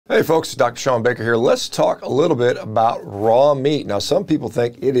Hey folks, it's Dr. Shawn Baker here. Let's talk a little bit about raw meat. Now, some people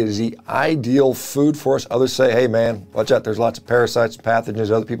think it is the ideal food for us. Others say, hey man, watch out, there's lots of parasites and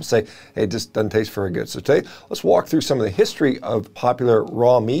pathogens. Other people say, hey, it just doesn't taste very good. So today, let's walk through some of the history of popular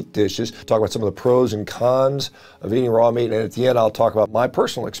raw meat dishes, talk about some of the pros and cons of eating raw meat, and at the end, I'll talk about my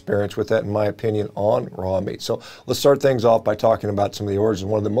personal experience with that and my opinion on raw meat. So let's start things off by talking about some of the origins.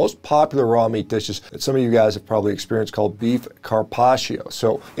 One of the most popular raw meat dishes that some of you guys have probably experienced called beef carpaccio.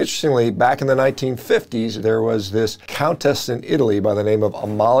 So interestingly, back in the 1950s, there was this countess in Italy by the name of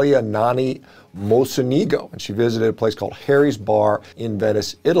Amalia Nani Mocenigo, and she visited a place called Harry's Bar in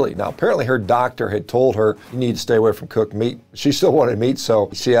Venice, Italy. Now, apparently her doctor had told her, you need to stay away from cooked meat. She still wanted meat, so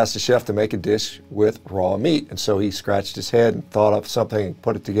she asked the chef to make a dish with raw meat. And so he scratched his head and thought of something and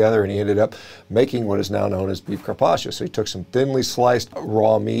put it together, and he ended up making what is now known as beef carpaccio. So he took some thinly sliced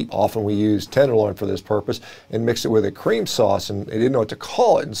raw meat, often we use tenderloin for this purpose, and mixed it with a cream sauce, and they didn't know what to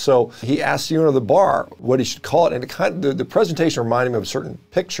call it. And so he asked the owner of the bar what he should call it, and it kind of, the presentation reminded me of a certain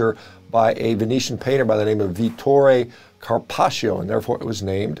picture by a Venetian painter by the name of Vittore Carpaccio, and therefore it was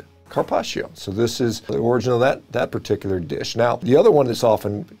named Carpaccio. So this is the origin of that particular dish. Now, the other one that's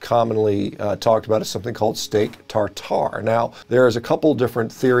often commonly talked about is something called steak tartare. Now, there is a couple different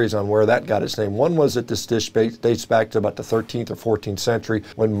theories on where that got its name. One was that this dish dates back to about the 13th or 14th century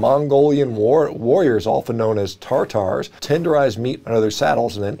when Mongolian warriors, often known as Tartars, tenderized meat on their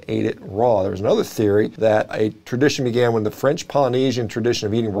saddles and then ate it raw. There was another theory that a tradition began when the French Polynesian tradition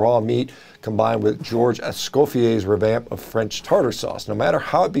of eating raw meat combined with George Escoffier's revamp of French tartar sauce. No matter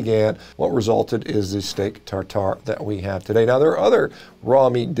how it began, what resulted is the steak tartare that we have today. Now, there are other raw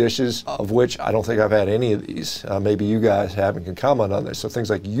meat dishes, of which I don't think I've had any of these. Maybe you guys have and can comment on this. So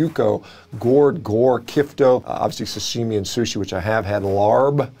things like yuko, gourd, gore, kifto, obviously sashimi and sushi, which I have had,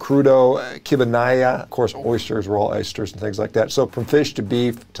 larb, crudo, kibanaya, of course, oysters, raw oysters, and things like that. So from fish to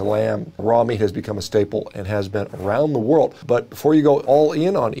beef to lamb, raw meat has become a staple and has been around the world. But before you go all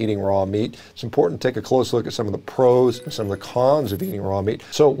in on eating raw meat, it's important to take a close look at some of the pros and some of the cons of eating raw meat.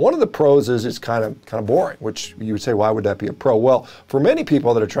 So one of the pros is it's kind of boring, which you would say, why would that be a pro? Well, for many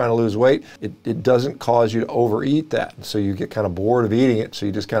people that are trying to lose weight, it doesn't cause you to overeat that. So you get kind of bored of eating it, so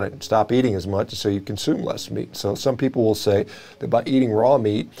you just kind of stop eating as much, so you consume less meat. So some people will say that by eating raw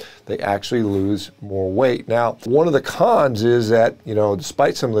meat, they actually lose more weight. Now, one of the cons is that, you know,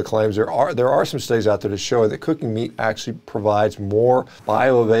 despite some of the claims, there are some studies out there to show that cooking meat actually provides more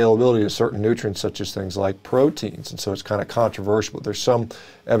bioavailability to certain nutrients, such as things like proteins. And so it's kind of controversial, but there's some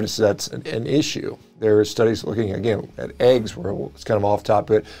evidence that's an issue. There are studies looking, again, at eggs, where it's kind of off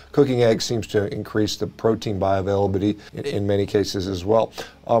topic, but cooking eggs seems to increase the protein bioavailability in many cases as well.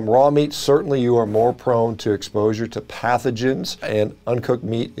 Raw meat, certainly you are more prone to exposure to pathogens, and uncooked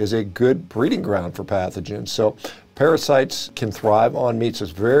meat is a good breeding ground for pathogens. So parasites can thrive on meat, so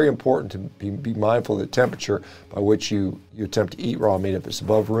it's very important to be mindful of the temperature by which you attempt to eat raw meat. If it's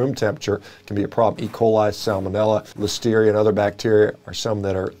above room temperature, it can be a problem. E. coli, salmonella, listeria, and other bacteria are some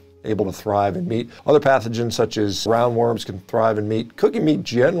that are able to thrive in meat. Other pathogens such as roundworms can thrive in meat. Cooking meat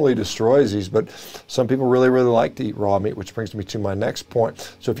generally destroys these, but some people really like to eat raw meat, which brings me to my next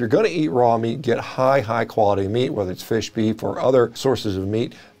point. So if you're going to eat raw meat, get high quality meat, whether it's fish, beef, or other sources of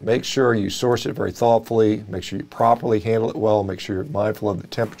meat. Make sure you source it very thoughtfully. Make sure you properly handle it well. Make sure you're mindful of the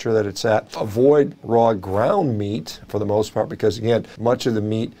temperature that it's at. Avoid raw ground meat for the most part, because again, much of the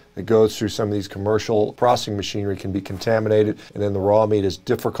meat that goes through some of these commercial processing machinery can be contaminated, and then the raw meat is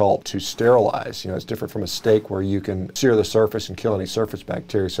difficult to sterilize. You know, it's different from a steak where you can sear the surface and kill any surface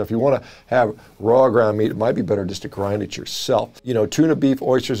bacteria. So if you want to have raw ground meat, it might be better just to grind it yourself. You know, tuna, beef,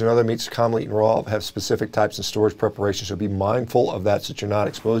 oysters, and other meats commonly eaten raw have specific types and storage preparations, so be mindful of that so that you're not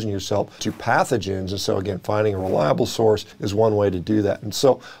exposing yourself to pathogens. And so again, finding a reliable source is one way to do that. And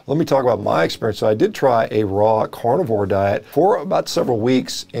so let me talk about my experience. So I did try a raw carnivore diet for about several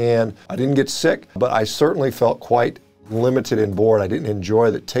weeks, and I didn't get sick, but I certainly felt quite limited and bored. I didn't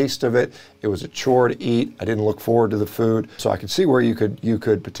enjoy the taste of it. It was a chore to eat. I didn't look forward to the food. So I could see where you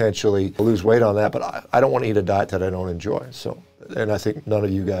could potentially lose weight on that, but I don't want to eat a diet that I don't enjoy. So, and I think none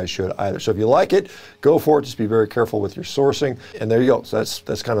of you guys should either. So if you like it, go for it. Just be very careful with your sourcing. And there you go. So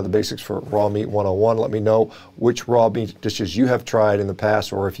that's kind of the basics for Raw Meat 101. Let me know which raw meat dishes you have tried in the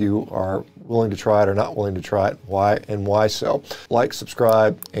past, or if you are willing to try it or not willing to try it, why and why so. Like,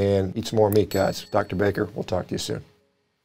 subscribe, and eat some more meat, guys. Dr. Baker, we'll talk to you soon.